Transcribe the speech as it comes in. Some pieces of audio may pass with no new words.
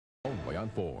on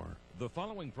 4. The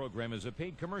following program is a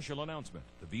paid commercial announcement.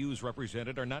 The views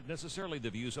represented are not necessarily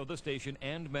the views of the station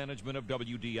and management of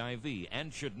WDIV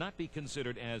and should not be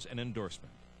considered as an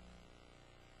endorsement.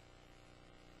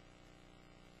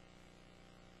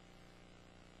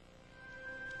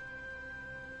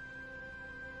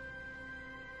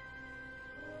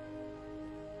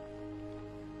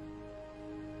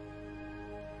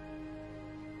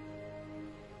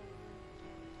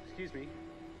 Excuse me.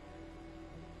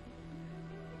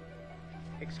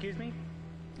 Excuse me?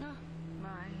 Oh, my,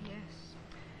 yes.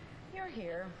 You're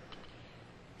here.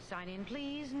 Sign in,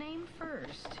 please. Name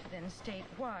first, then state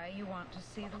why you want to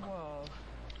see the wall.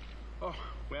 Oh,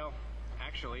 well,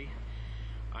 actually,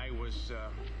 I was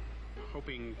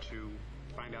hoping to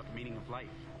find out the meaning of life.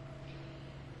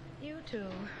 You too.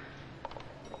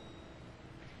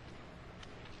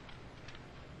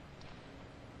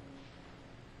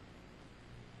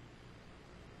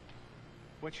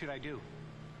 What should I do?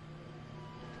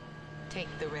 Take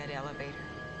the red elevator.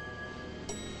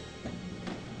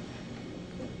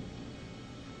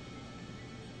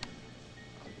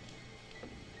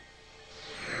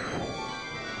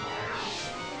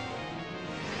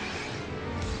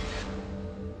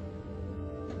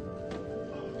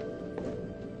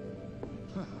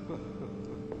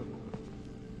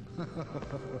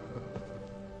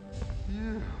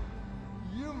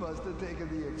 You must have taken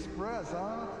the express,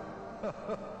 huh?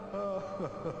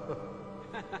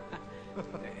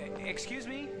 Excuse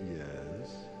me?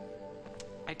 Yes?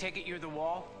 I take it you're the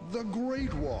wall? The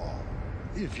Great Wall,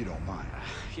 if you don't mind.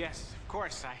 Yes, of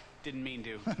course. I didn't mean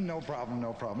to. No problem,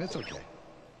 no problem. It's okay.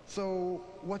 So,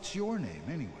 what's your name,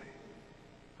 anyway?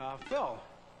 Phil.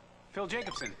 Phil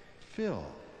Jacobson. Phil.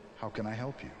 How can I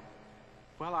help you?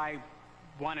 Well, I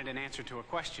wanted an answer to a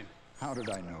question. How did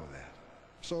I know that?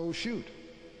 So, shoot.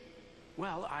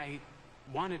 Well, I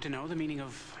wanted to know the meaning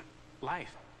of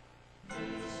life.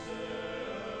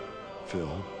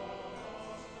 Phil?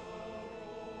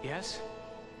 Yes?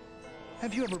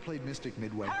 Have you ever played Mystic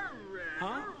Midway?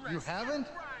 Huh? You haven't?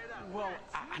 Well,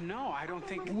 no, I don't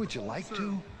think... Would you like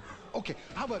to? Okay,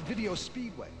 how about Video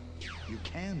Speedway? You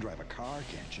can drive a car,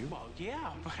 can't you? Well,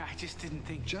 yeah, but I just didn't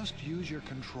think... Just use your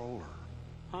controller.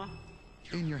 Huh?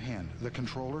 In your hand, the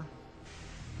controller.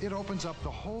 It opens up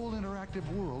the whole interactive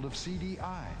world of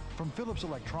CDI. From Philips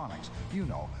Electronics, you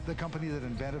know, the company that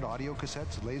invented audio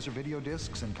cassettes, laser video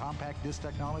discs, and compact disc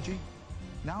technology.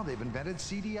 Now they've invented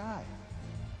CDI.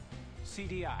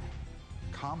 CDI.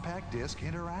 Compact Disc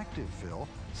Interactive, Phil.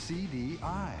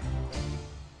 CDI.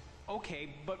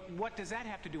 Okay, but what does that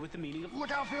have to do with the meaning of...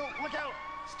 Look out, Phil! Look out!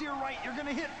 Steer right, you're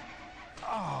gonna hit...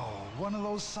 Oh, one of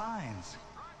those signs.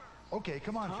 Okay,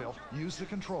 come on, Phil. Use the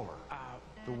controller.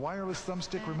 The wireless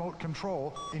thumbstick remote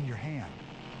control in your hand.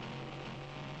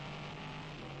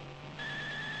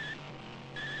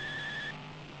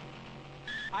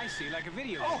 I see, like a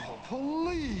video game. Oh,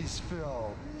 please,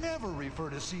 Phil. Never refer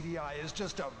to CDI as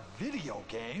just a video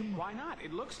game. Why not?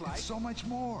 It looks like... It's so much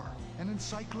more. An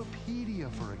encyclopedia,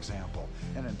 for example.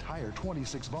 An entire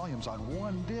 26 volumes on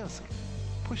one disc.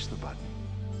 Push the button.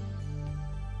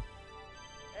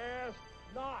 Ask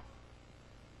not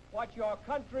what your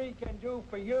country can do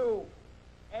for you.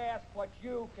 Ask what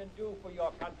you can do for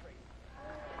your country.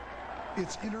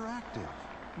 It's interactive.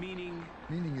 Meaning?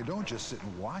 Meaning you don't just sit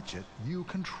and watch it, you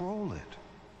control it.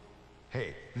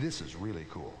 Hey, this is really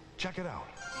cool. Check it out.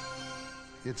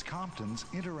 It's Compton's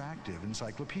interactive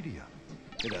encyclopedia.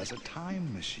 It has a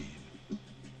time machine.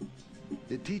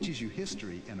 It teaches you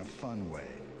history in a fun way.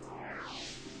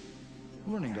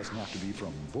 Learning doesn't have to be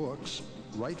from books,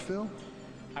 right, Phil?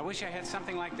 I wish I had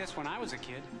something like this when I was a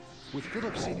kid. With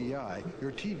Philips CDI,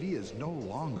 your TV is no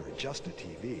longer just a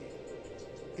TV.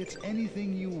 It's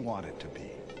anything you want it to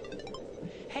be.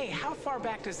 Hey, how far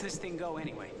back does this thing go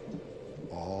anyway?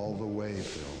 All the way,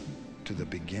 Phil, to the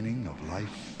beginning of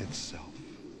life itself.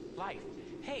 Life?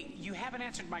 Hey, you haven't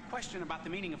answered my question about the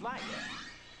meaning of life.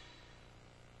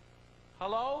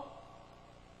 Hello?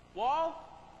 Wall?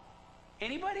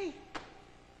 Anybody?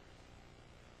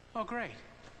 Oh, great.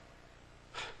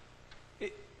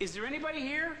 Is there anybody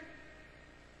here?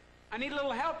 I need a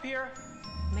little help here.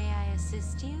 May I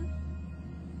assist you?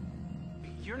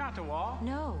 You're not the wall.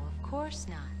 No, of course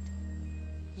not.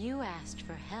 You asked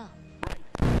for help.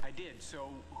 Right, I did. So,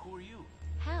 who are you?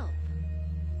 Help.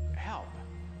 Help.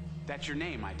 That's your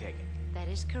name, I take it. That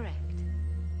is correct.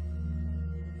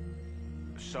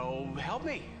 So, help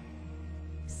me.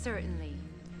 Certainly.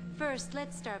 First,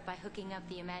 let's start by hooking up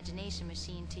the imagination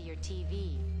machine to your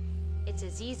TV. It's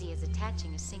as easy as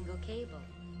attaching a single cable.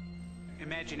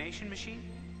 Imagination machine?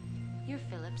 Your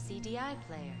Philips CDI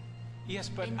player. Yes,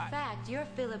 but In fact, your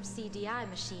Philips CDI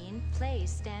machine plays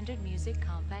standard music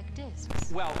compact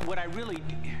discs. Well, what I really...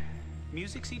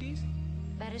 Music CDs?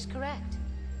 That is correct.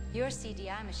 Your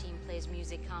CDI machine plays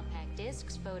music compact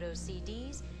discs, photo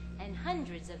CDs, and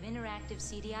hundreds of interactive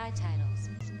CDI titles.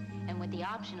 And with the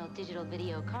optional digital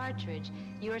video cartridge,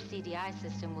 your CDI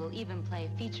system will even play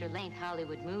feature-length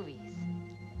Hollywood movies.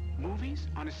 Movies?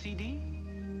 On a CD?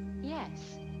 Yes.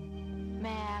 May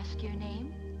I ask your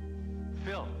name?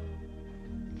 Phil.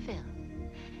 Phil.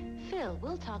 Phil,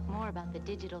 we'll talk more about the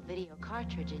digital video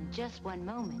cartridge in just one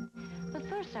moment. But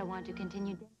first, I want to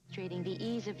continue demonstrating the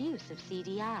ease of use of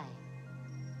CDI.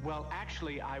 Well,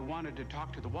 actually, I wanted to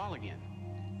talk to the wall again.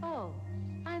 Oh,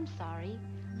 I'm sorry.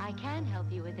 I can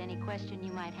help you with any question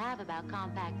you might have about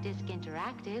Compact Disc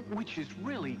Interactive. Which is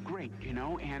really great, you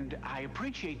know, and I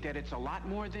appreciate that it's a lot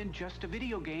more than just a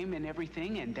video game and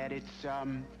everything, and that it's,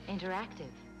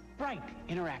 Interactive. Right,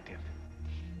 interactive.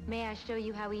 May I show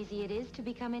you how easy it is to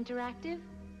become interactive?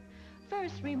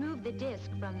 First, remove the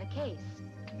disc from the case.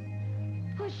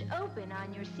 Push open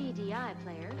on your CDI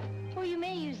player, or you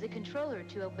may use the controller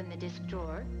to open the disc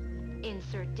drawer.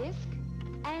 Insert disc,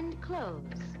 and close.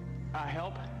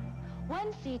 Help?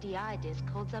 One CDI disc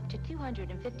holds up to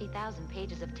 250,000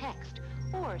 pages of text,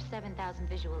 or 7,000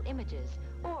 visual images,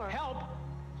 or... Help!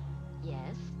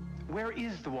 Yes? Where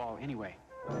is the wall, anyway?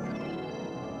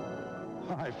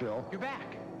 Hi, Phil. You're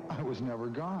back. I was never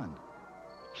gone.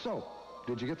 So,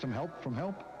 did you get some help from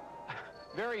Help?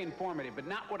 Very informative, but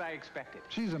not what I expected.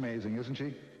 She's amazing, isn't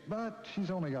she? But she's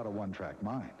only got a one-track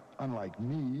mind. Unlike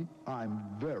me, I'm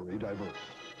very diverse.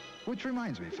 Which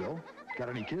reminds me, Phil, got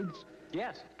any kids?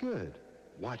 Yes. Good.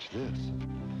 Watch this.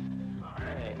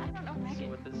 Hey, see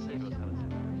what this is.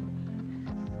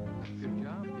 Good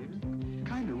job, dude.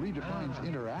 Kinda redefines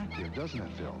interactive, doesn't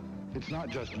it, Phil? It's not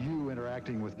just you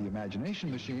interacting with the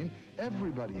imagination machine,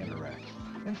 everybody interacts.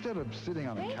 Instead of sitting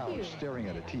on a couch staring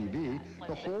at a TV,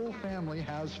 the whole family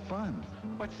has fun.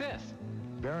 What's this?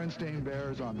 Berenstain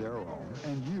Bears on their own,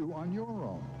 and you on your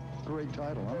own. Great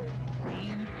title, huh?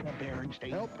 The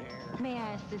Berenstain Help. Bear. May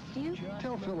I assist you?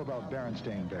 Tell Phil about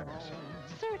Berenstain Bears.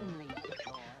 Certainly.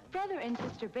 Brother and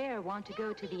Sister Bear want to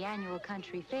go to the annual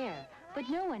country fair, but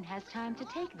no one has time to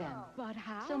take them. But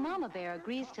how? So Mama Bear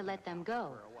agrees to let them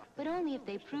go, but only if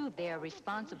they prove they are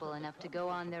responsible enough to go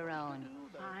on their own.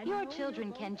 Your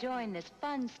children can join this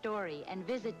fun story and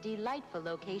visit delightful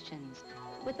locations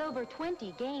with over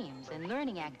 20 games and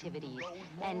learning activities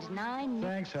and 9...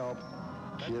 Thanks, Help.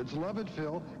 Kids love it,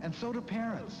 Phil, and so do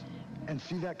parents. And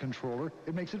see that controller?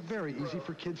 It makes it very easy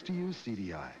for kids to use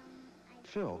CDI.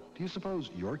 Phil, do you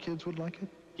suppose your kids would like it?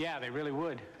 Yeah, they really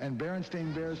would. And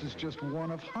Berenstain Bears is just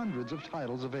one of hundreds of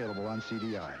titles available on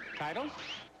CDI. Titles?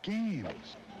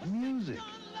 Games, music,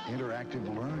 interactive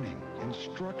learning,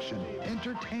 instruction,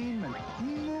 entertainment,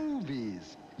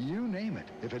 movies. You name it.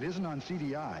 If it isn't on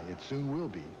CDI, it soon will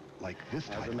be. Like this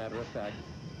title. As a matter of fact,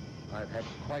 I've had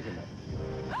quite enough.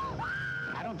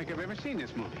 I don't think I've ever seen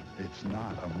this movie. It's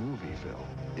not a movie, Phil.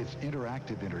 It's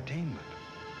interactive entertainment.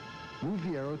 Move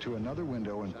the arrow to another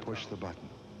window and push the button.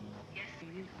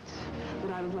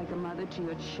 But I was like a mother to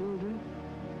your children.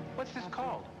 What's this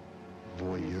called?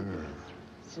 Voyeur.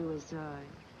 Suicide.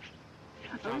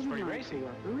 Sounds pretty racy.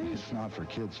 It's not for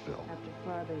kids, Phil. After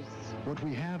father's... What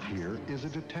we have here is a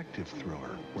detective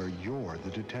thriller where you're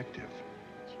the detective.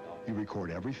 You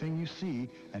record everything you see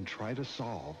and try to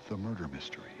solve the murder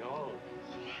mystery.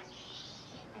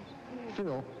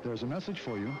 Phil, there's a message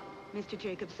for you. Mr.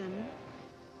 Jacobson,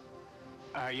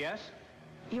 Yes?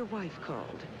 your wife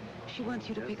called. She wants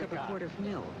you to pick up a quart of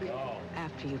milk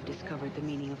after you've discovered the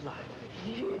meaning of life.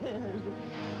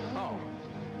 Oh,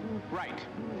 right.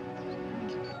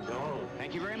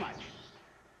 Thank you very much.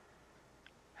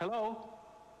 Hello?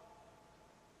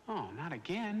 Oh, not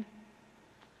again.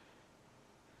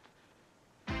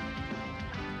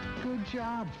 Good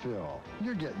job, Phil.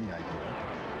 You're getting the idea.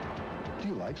 Do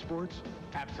you like sports?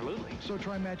 Absolutely. So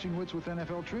try matching wits with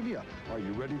NFL trivia. Are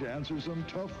you ready to answer some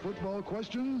tough football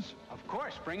questions? Of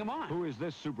course, bring them on. Who is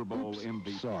this Super Bowl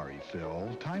MVP? Sorry, Phil.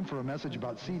 Time for a message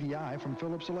about CDI from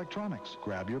Philips Electronics.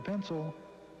 Grab your pencil.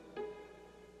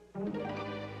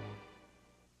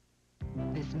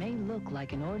 This may look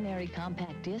like an ordinary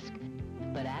compact disc,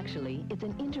 but actually it's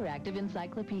an interactive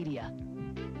encyclopedia.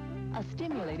 A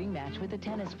stimulating match with a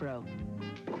tennis pro.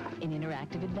 An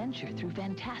interactive adventure through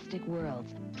fantastic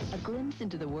worlds. A glimpse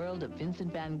into the world of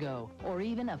Vincent van Gogh, or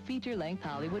even a feature-length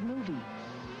Hollywood movie.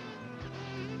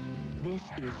 This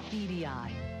is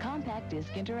CDI, Compact Disc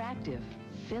Interactive.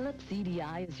 Philips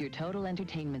CDI is your total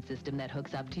entertainment system that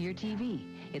hooks up to your TV.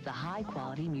 It's a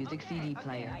high-quality music CD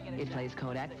player. It plays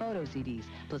Kodak photo CDs,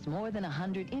 plus more than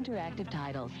 100 interactive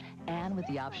titles. And with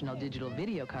the optional digital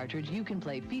video cartridge, you can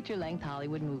play feature-length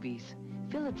Hollywood movies.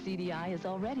 Philips CDI is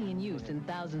already in use in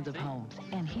thousands of homes,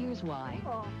 and here's why.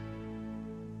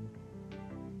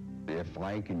 If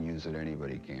I can use it,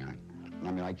 anybody can.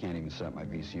 I mean, I can't even set my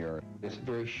VCR. It's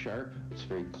very sharp, it's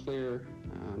very clear.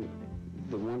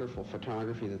 The wonderful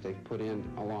photography that they've put in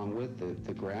along with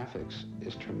the graphics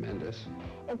is tremendous.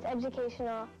 It's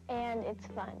educational and it's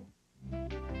fun.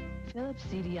 Philips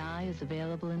CDI is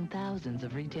available in thousands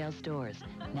of retail stores.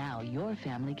 Now your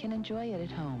family can enjoy it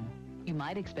at home. You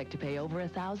might expect to pay over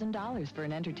 $1,000 for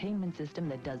an entertainment system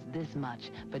that does this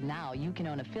much, but now you can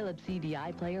own a Philips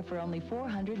CDI player for only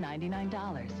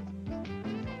 $499.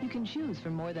 You can choose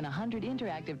from more than 100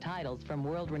 interactive titles from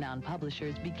world-renowned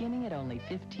publishers beginning at only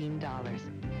 $15.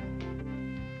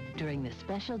 During this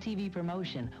special TV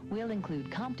promotion, we'll include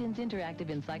Compton's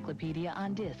Interactive Encyclopedia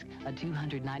on disc, a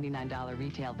 $299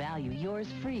 retail value, yours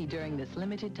free during this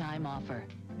limited time offer.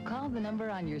 Call the number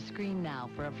on your screen now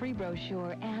for a free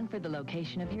brochure and for the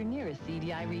location of your nearest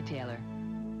CDI retailer.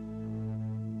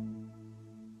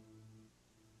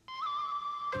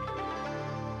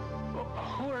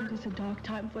 It is a dark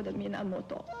time for the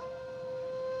Minamoto.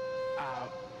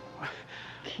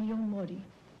 Kiyomori,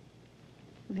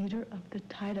 leader of the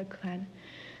Taira clan,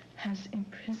 has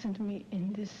imprisoned me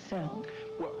in this cell.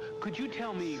 Well, could you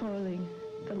tell me... Soiling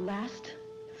the last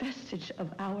vestige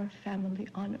of our family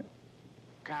honor.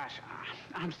 Gosh,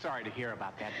 I'm sorry to hear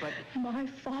about that, but... My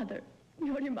father,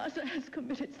 Yorimasa, has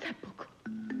committed seppuku.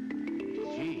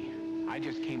 Gee, I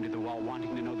just came to the wall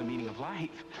wanting to know the meaning of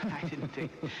life. I didn't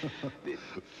think...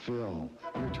 Phil,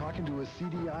 you're talking to a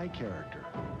CDI character.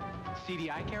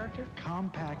 CDI character?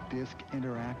 Compact Disc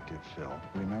Interactive, Phil.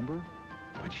 Remember?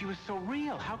 But she was so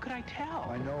real. How could I tell?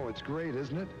 I know, it's great,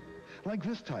 isn't it? Like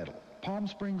this title, Palm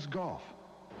Springs Golf.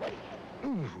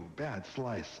 Ooh, bad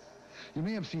slice. You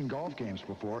may have seen golf games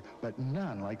before, but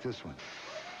none like this one.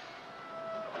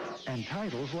 And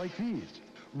titles like these.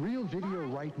 Real video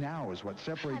right now is what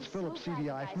separates Philips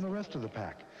CDI from the rest of the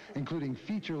pack, including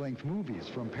feature-length movies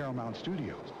from Paramount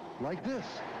Studios, like this.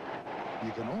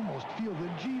 You can almost feel the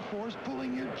G-force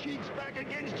pulling your cheeks back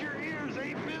against your ears,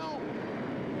 eh, Phil?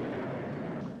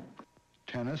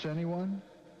 Tennis, anyone?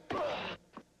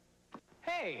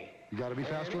 Hey! You gotta be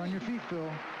faster on your feet, Phil.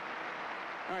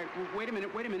 All right, wait a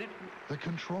minute. The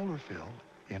controller, Phil.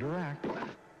 Interact.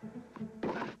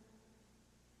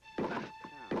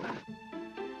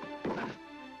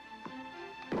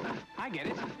 I get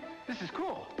it. This is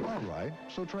cool. All right,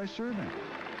 so try serving.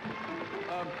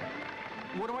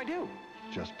 What do I do?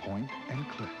 Just point and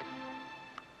click.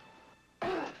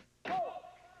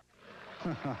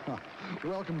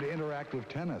 Welcome to interactive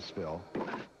tennis, Phil.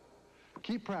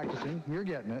 Keep practicing. You're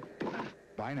getting it.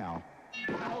 Bye now.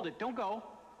 Hold it. Don't go.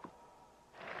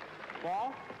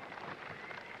 Ball.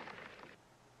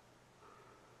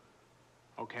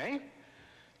 Okay.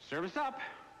 Service up.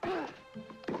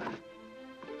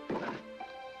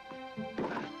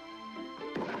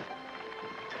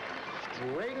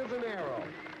 Straight as an arrow.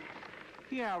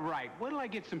 Yeah, right. Wait till I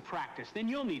get some practice. Then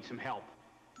you'll need some help.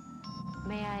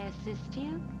 May I assist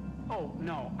you? Oh,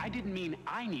 no. I didn't mean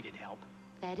I needed help.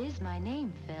 That is my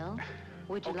name, Phil.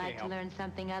 Would you Okay, like to learn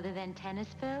something other than tennis,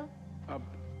 Phil?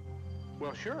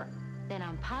 Well, sure. Then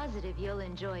I'm positive you'll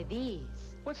enjoy these.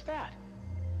 What's that?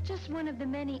 Just one of the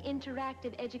many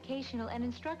interactive educational and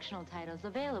instructional titles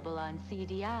available on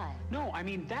CDI. No, I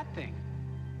mean that thing.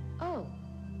 Oh,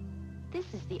 this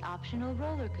is the optional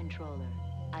roller controller.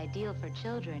 Ideal for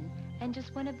children, and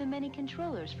just one of the many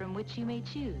controllers from which you may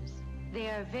choose. They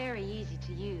are very easy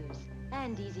to use,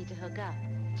 and easy to hook up,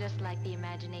 just like the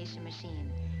Imagination Machine.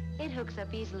 It hooks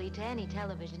up easily to any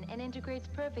television and integrates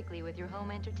perfectly with your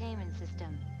home entertainment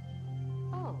system.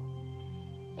 Oh,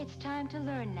 it's time to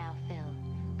learn now, Phil.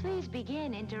 Please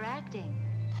begin interacting.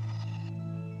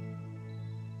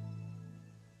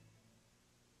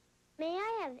 May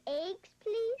I have eggs,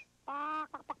 please?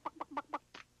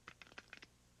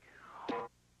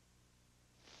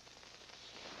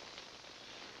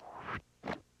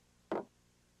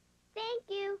 Thank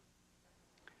you.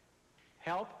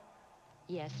 Help?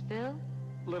 Yes, Phil?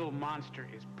 Little Monster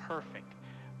is perfect.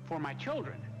 For my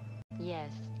children. Yes,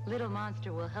 Little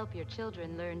Monster will help your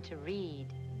children learn to read.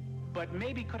 But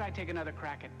maybe could I take another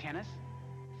crack at tennis?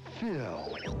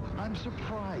 Phil, I'm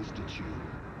surprised at you.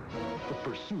 The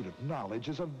pursuit of knowledge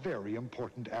is a very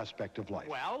important aspect of life.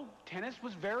 Well, tennis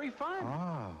was very fun.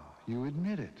 Ah, you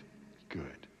admit it.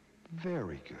 Good.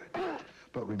 Very good.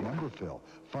 But remember, Phil,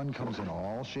 fun comes in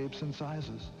all shapes and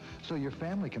sizes. So your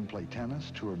family can play tennis,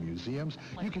 tour museums.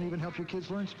 You can even help your kids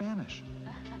learn Spanish.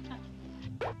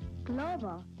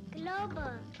 Globo.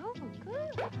 Globo. Oh,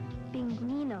 good.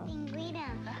 Pingüino. Pingüino.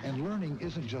 And learning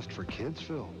isn't just for kids,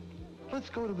 Phil. Let's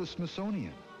go to the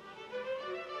Smithsonian.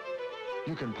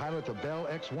 You can pilot the Bell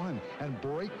X-1 and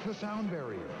break the sound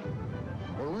barrier.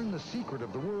 Or learn the secret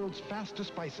of the world's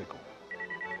fastest bicycle.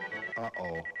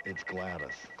 Uh-oh, it's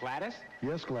Gladys. Gladys?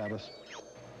 Yes, Gladys.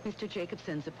 Mr.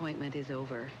 Jacobson's appointment is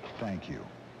over. Thank you.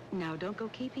 Now, don't go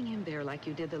keeping him there like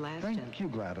you did the last time. Thank you,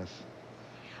 Gladys.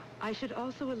 I should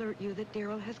also alert you that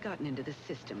Daryl has gotten into the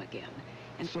system again.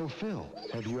 And so, Phil,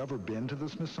 have you ever been to the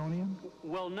Smithsonian?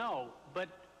 Well, no, but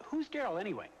who's Daryl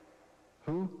anyway?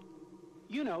 Who?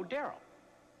 You know, Daryl.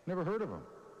 Never heard of him.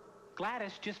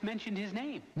 Gladys just mentioned his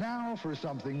name. Now for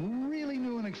something really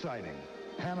new and exciting.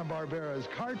 Hanna-Barbera's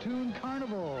Cartoon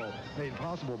Carnival, made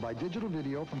possible by digital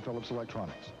video from Philips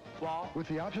Electronics. Wall? With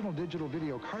the optional digital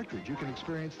video cartridge, you can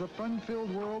experience the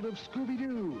fun-filled world of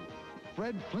Scooby-Doo,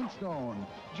 Fred Flintstone,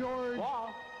 George... Wall?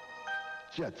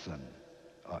 Jetson.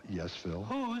 Yes, Phil?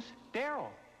 Who's Daryl?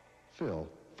 Phil,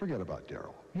 forget about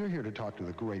Daryl. You're here to talk to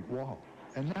the Great Wall.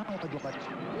 And now I'd like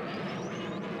to...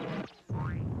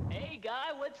 Hey,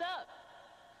 Guy, what's up?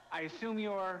 I assume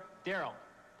you're... Daryl,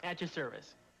 at your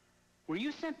service. Were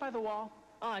you sent by the Wall?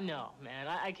 Oh, no, man.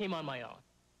 I came on my own.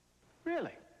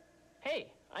 Really?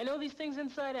 Hey, I know these things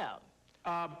inside out.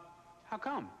 How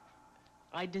come?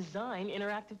 I design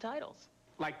interactive titles.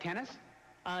 Like tennis?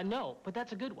 No, but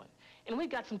that's a good one. And we've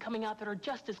got some coming out that are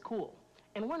just as cool.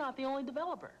 And we're not the only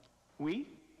developer. We?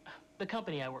 The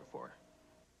company I work for.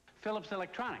 Philips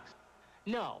Electronics.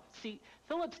 No. See,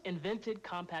 Philips invented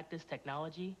compact disc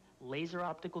technology, laser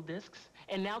optical discs,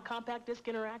 and now compact disc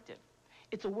interactive.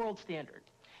 It's a world standard.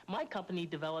 My company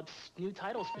develops new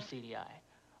titles for CDI.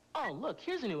 Oh, look,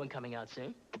 here's a new one coming out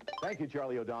soon. Thank you,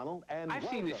 Charlie O'Donnell. And I've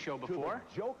seen this show before.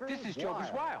 This is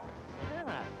Joker's Wild.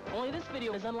 Yeah, only this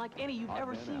video is unlike any you've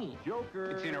ever seen.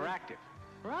 Joker. It's interactive.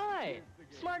 Right.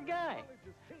 Smart guy.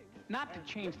 Not to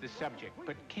change the subject,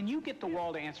 but can you get the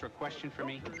Wall to answer a question for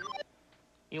me?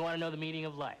 You want to know the meaning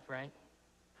of life, right?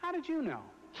 How did you know?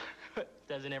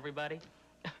 Doesn't everybody?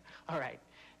 All right.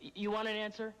 You want an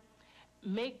answer?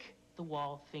 Make the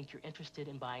Wall think you're interested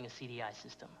in buying a CDI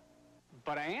system.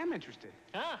 But I am interested.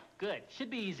 Ah, good. Should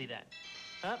be easy then.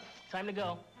 Time to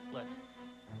go. Look,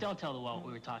 don't tell the Wall what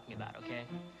we were talking about, okay?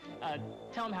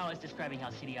 Tell him how I was describing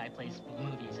how CDI plays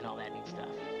movies and all that neat stuff.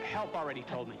 Help already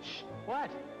told me. Shh.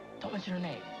 What? Don't mention her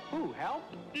name. Who, Help?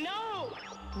 No!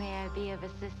 May I be of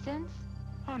assistance?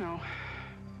 Oh, no.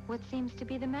 What seems to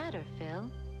be the matter,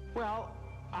 Phil? Well,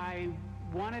 I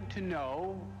wanted to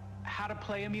know how to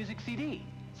play a music CD.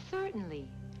 Certainly.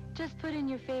 Just put in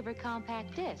your favorite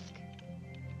compact disc.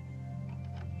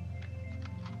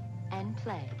 And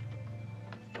play.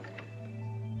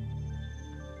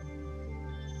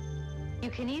 You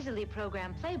can easily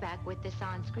program playback with this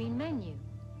on-screen menu.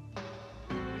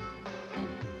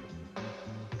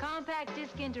 Compact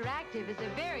Disc Interactive is a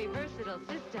very versatile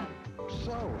system.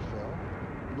 So,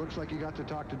 Phil, looks like you got to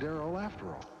talk to Daryl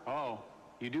after all. Oh,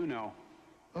 you do know.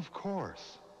 Of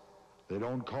course. They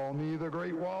don't call me the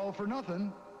Great Wall for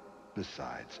nothing.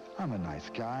 Besides, I'm a nice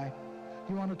guy.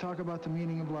 You want to talk about the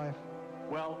meaning of life?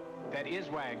 Well, that is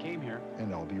why I came here.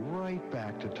 And I'll be right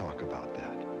back to talk about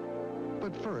that.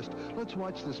 But first, let's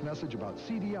watch this message about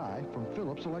CDI from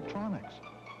Philips Electronics.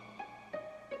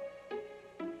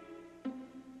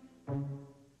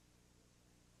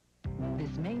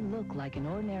 This may look like an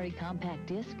ordinary compact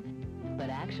disc, but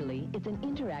actually it's an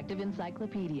interactive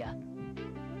encyclopedia.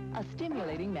 A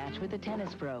stimulating match with a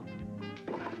tennis pro.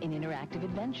 An interactive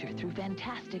adventure through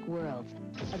fantastic worlds.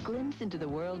 A glimpse into the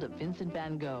world of Vincent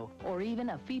van Gogh, or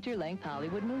even a feature-length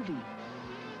Hollywood movie.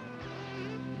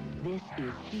 This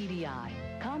is CDI,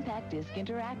 Compact Disc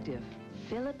Interactive.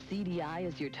 Philips CDI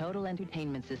is your total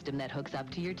entertainment system that hooks up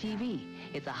to your TV.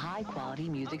 It's a high-quality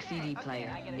music CD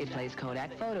player. It plays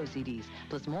Kodak photo CDs,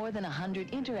 plus more than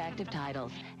 100 interactive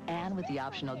titles. And with the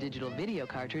optional digital video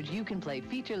cartridge, you can play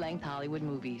feature-length Hollywood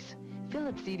movies.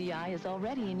 Philips CDI is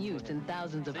already in use in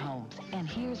thousands of homes, and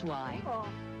here's why.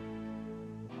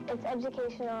 It's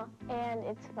educational and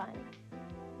it's fun.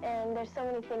 And there's so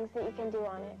many things that you can do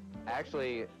on it.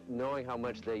 Actually, knowing how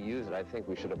much they use it, I think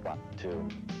we should have bought it too.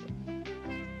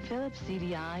 Philips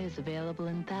CDI is available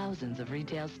in thousands of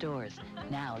retail stores.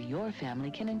 Now your family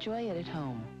can enjoy it at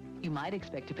home. You might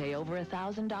expect to pay over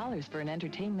 $1,000 for an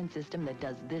entertainment system that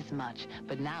does this much,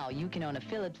 but now you can own a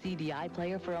Philips CDI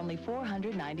player for only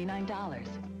 $499.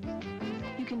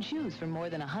 You can choose from more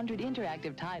than 100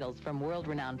 interactive titles from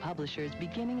world-renowned publishers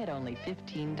beginning at only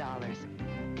 $15.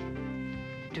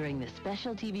 During this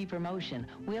special TV promotion,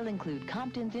 we'll include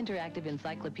Compton's Interactive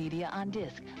Encyclopedia on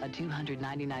disc, a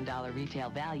 $299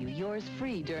 retail value, yours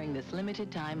free during this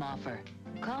limited time offer.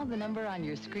 Call the number on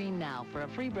your screen now for a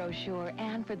free brochure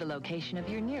and for the location of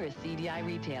your nearest CDI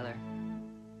retailer.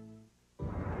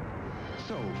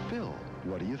 So, Phil,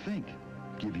 what do you think?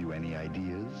 Give you any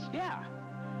ideas? Yeah.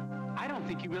 I don't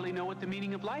think you really know what the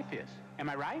meaning of life is. Am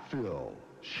I right? Phil,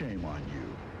 shame on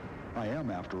you. I am,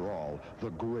 after all, the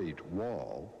Great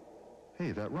Wall.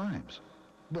 Hey, that rhymes.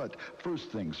 But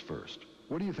first things first.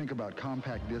 What do you think about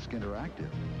Compact Disc Interactive?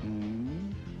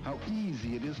 How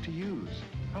easy it is to use.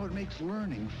 How it makes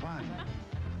learning fun.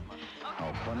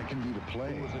 How fun it can be to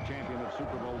play. Who was the champion of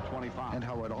Super Bowl 25? And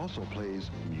how it also plays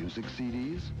music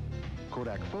CDs,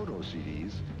 Kodak photo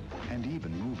CDs, and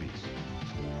even movies.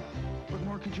 What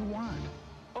more could you want?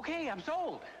 Okay, I'm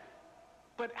sold.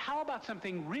 But how about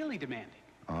something really demanding?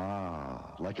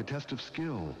 Ah, like a test of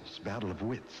skills, battle of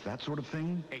wits, that sort of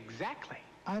thing? Exactly.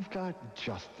 I've got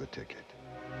just the ticket.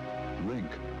 Link,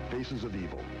 Faces of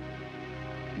Evil.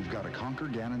 You've got to conquer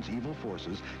Ganon's evil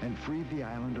forces and free the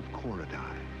island of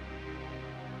Korodai.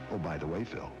 Oh, by the way,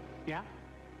 Phil. Yeah?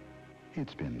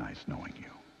 It's been nice knowing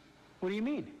you. What do you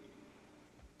mean?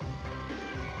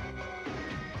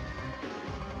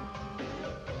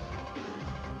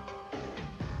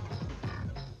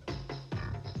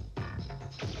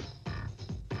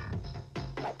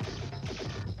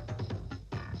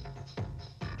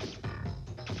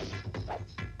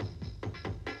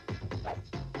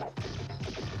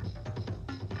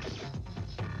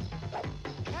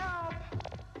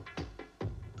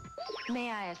 May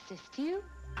I assist you?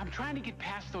 I'm trying to get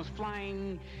past those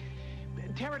flying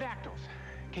pterodactyls.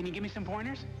 Can you give me some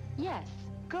pointers? Yes.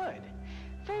 Good.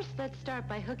 First, let's start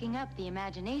by hooking up the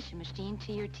imagination machine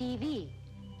to your TV.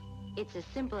 It's as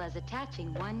simple as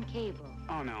attaching one cable.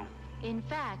 Oh, no. In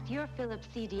fact, your Philips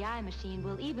CDI machine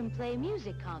will even play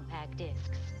music compact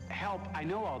discs. Help, I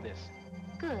know all this.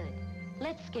 Good.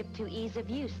 Let's skip to ease of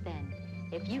use then.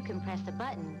 If you can press a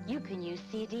button, you can use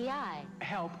CDI.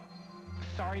 Help.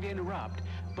 Sorry to interrupt,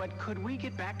 but could we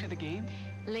get back to the game?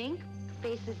 Link,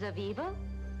 Faces of Evil?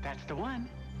 That's the one.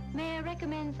 May I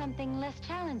recommend something less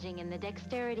challenging in the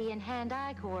dexterity and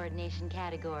hand-eye coordination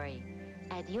category?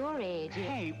 At your age...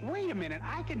 Hey, wait a minute.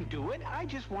 I can do it. I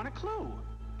just want a clue.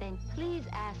 Then please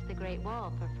ask the Great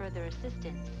Wall for further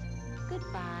assistance.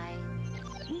 Goodbye.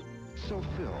 So,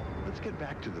 Phil, let's get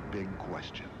back to the big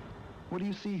question. What do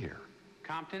you see here?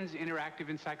 Compton's Interactive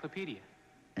Encyclopedia.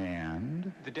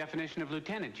 And? The definition of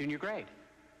lieutenant, junior grade.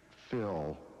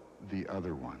 Phil, the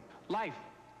other one. Life.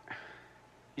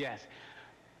 Yes,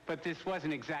 but this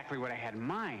wasn't exactly what I had in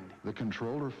mind. The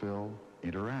controller, Phil.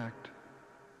 Interact.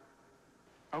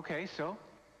 Okay, so?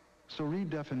 So read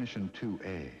definition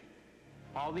 2A.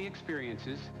 All the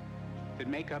experiences that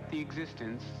make up the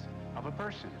existence of a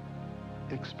person.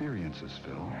 Experiences,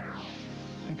 Phil.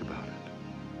 Think about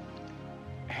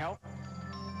it. Help.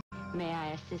 May I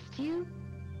assist you?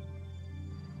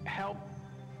 Help.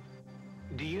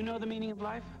 Do you know the meaning of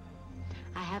life?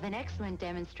 I have an excellent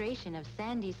demonstration of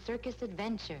Sandy's circus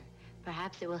adventure.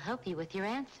 Perhaps it will help you with your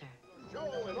answer.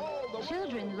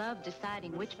 Children love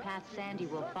deciding which path Sandy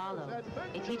will follow.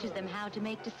 It teaches them how to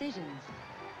make decisions.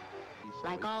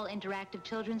 Like all interactive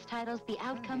children's titles, the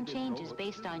outcome changes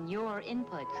based on your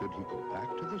input. Should he go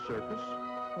back to the circus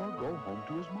or go home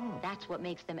to his mom? That's what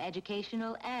makes them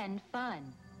educational and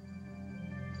fun.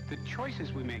 The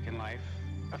choices we make in life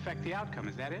affect the outcome,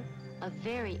 is that it? A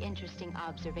very interesting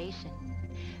observation.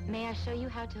 May I show you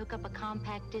how to hook up a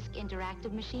compact disc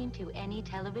interactive machine to any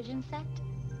television set?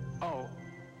 Oh,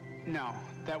 no,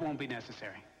 that won't be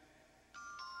necessary.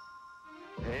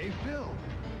 Hey, Phil,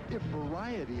 if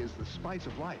variety is the spice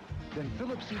of life, then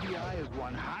Philips CDI is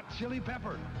one hot chili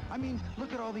pepper. I mean,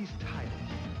 look at all these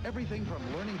titles. Everything from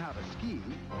learning how to ski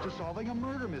to solving a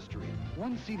murder mystery.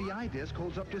 One CDI disc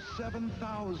holds up to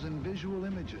 7,000 visual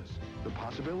images. The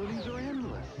possibilities are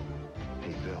endless.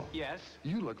 Hey, Phil. Yes?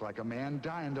 You look like a man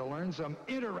dying to learn some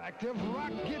interactive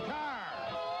rock guitar.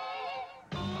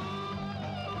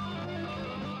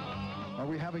 Are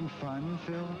we having fun,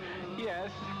 Phil?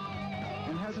 Yes.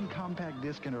 And hasn't Compact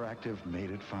Disc Interactive made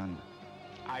it fun?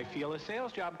 I feel a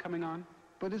sales job coming on.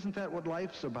 But isn't that what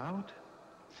life's about?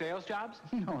 Sales jobs?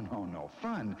 No.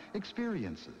 Fun.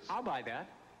 Experiences. I'll buy that.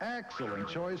 Excellent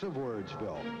choice of words,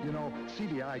 Phil. You know,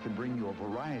 CDI can bring you a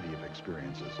variety of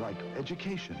experiences like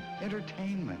education,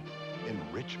 entertainment,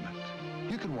 enrichment.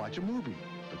 You can watch a movie,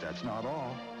 but that's not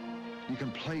all. You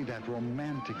can play that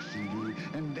romantic CD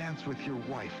and dance with your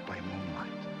wife by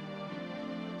moonlight.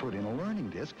 Put in a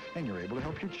learning disc, and you're able to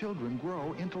help your children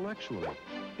grow intellectually.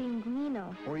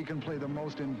 Pinguino. Or you can play the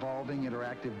most involving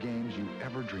interactive games you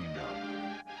ever dreamed of.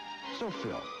 So,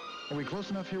 Phil, are we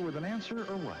close enough here with an answer,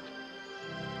 or what?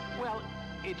 Well,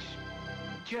 it's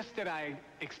just that I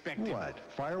expected... What?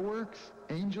 Fireworks?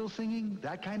 Angel singing?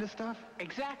 That kind of stuff?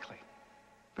 Exactly.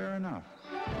 Fair enough.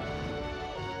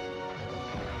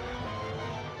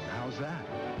 How's that?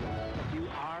 You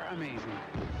are amazing.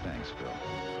 Thanks, Phil.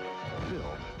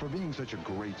 Phil, for being such a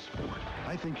great sport,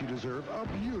 I think you deserve a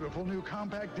beautiful new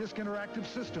compact disc interactive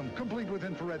system, complete with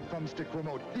infrared thumbstick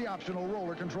remote, the optional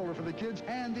roller controller for the kids,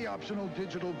 and the optional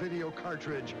digital video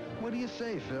cartridge. What do you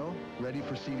say, Phil? Ready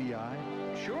for CDI?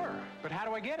 Sure, but how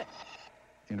do I get it?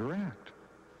 Interact.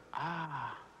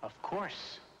 Ah, of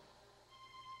course.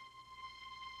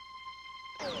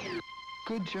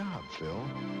 Good job, Phil.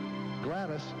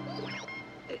 Gladys.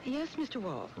 Yes, Mr.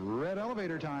 Wall. Red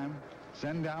elevator time.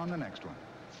 Send down the next one.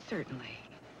 Certainly.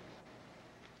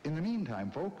 In the meantime,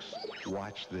 folks,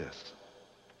 watch this.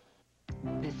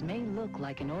 This may look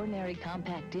like an ordinary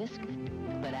compact disc,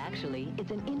 but actually,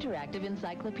 it's an interactive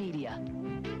encyclopedia.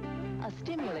 A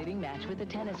stimulating match with a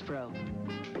tennis pro.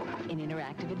 An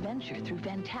interactive adventure through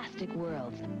fantastic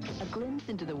worlds. A glimpse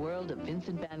into the world of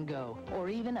Vincent van Gogh, or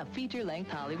even a feature-length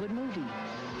Hollywood movie.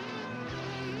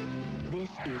 This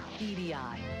is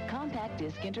CDI, Compact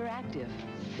Disc Interactive.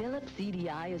 Philips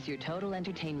CDI is your total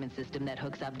entertainment system that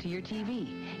hooks up to your TV.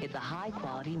 It's a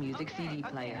high-quality music CD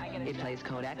player. It plays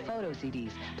Kodak photo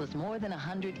CDs, plus more than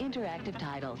 100 interactive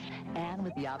titles. And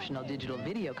with the optional digital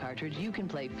video cartridge, you can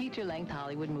play feature-length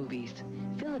Hollywood movies.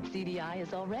 Philips CDI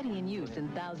is already in use in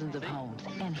thousands of homes,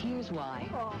 and here's why.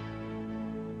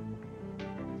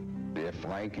 If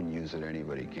I can use it,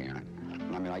 anybody can.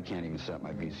 I mean, I can't even set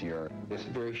my VCR. It's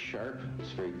very sharp,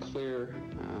 it's very clear.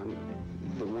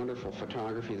 The wonderful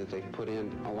photography that they've put in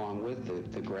along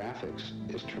with the graphics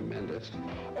is tremendous.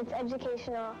 It's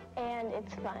educational and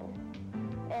it's fun.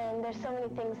 And there's so many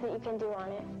things that you can do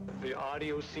on it. The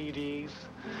audio CDs,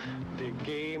 the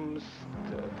games,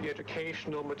 the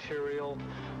educational material,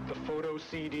 the photo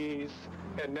CDs,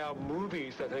 and now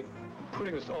movies. I think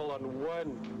putting this all on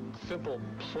one simple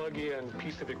plug-in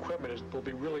piece of equipment will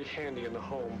be really handy in the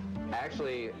home.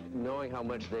 Actually, knowing how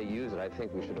much they use it, I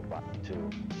think we should apply it too.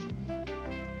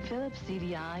 Philips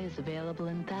CDI is available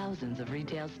in thousands of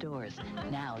retail stores.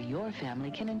 Now your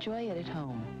family can enjoy it at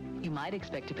home. You might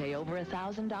expect to pay over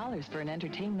 $1,000 for an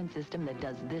entertainment system that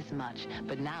does this much,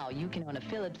 but now you can own a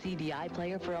Philips CDI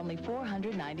player for only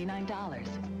 $499.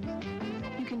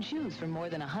 You can choose from more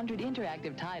than 100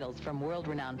 interactive titles from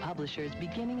world-renowned publishers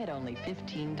beginning at only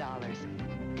 $15.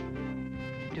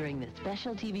 During this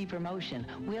special TV promotion,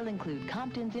 we'll include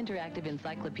Compton's Interactive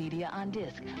Encyclopedia on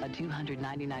disc, a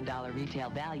 $299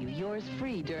 retail value, yours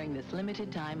free during this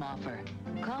limited time offer.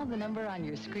 Call the number on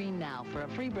your screen now for a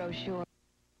free brochure.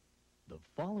 The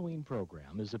following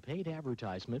program is a paid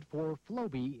advertisement for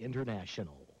Floby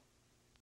International.